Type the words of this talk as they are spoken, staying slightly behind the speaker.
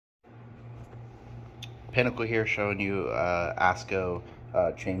Pinnacle here showing you ASCO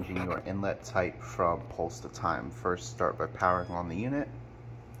changing your inlet type from pulse to time. First, start by powering on the unit.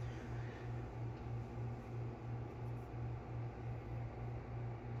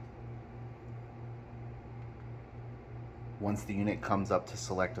 Once the unit comes up to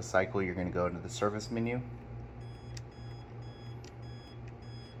select a cycle, you're going to go into the service menu.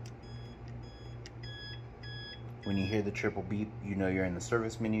 When you hear the triple beep, you know you're in the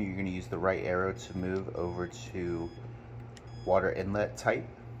service menu. You're going to use the right arrow to move over to water inlet type.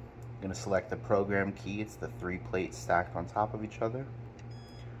 You're going to select the program key. It's the 3 plates stacked on top of each other.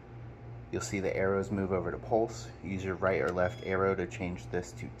 You'll see the arrows move over to pulse. Use your right or left arrow to change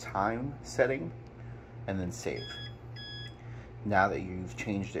this to time setting, and then save. Now that you've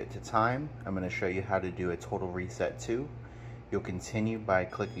changed it to time, I'm going to show you how to do a total reset too. You'll continue by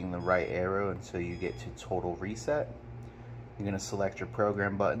clicking the right arrow until you get to total reset. You're going to select your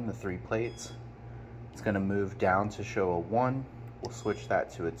program button, the 3 plates. It's going to move down to show a 1. We'll switch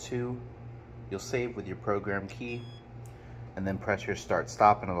that to a 2. You'll save with your program key, and then press your start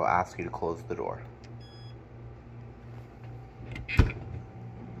stop, and it'll ask you to close the door.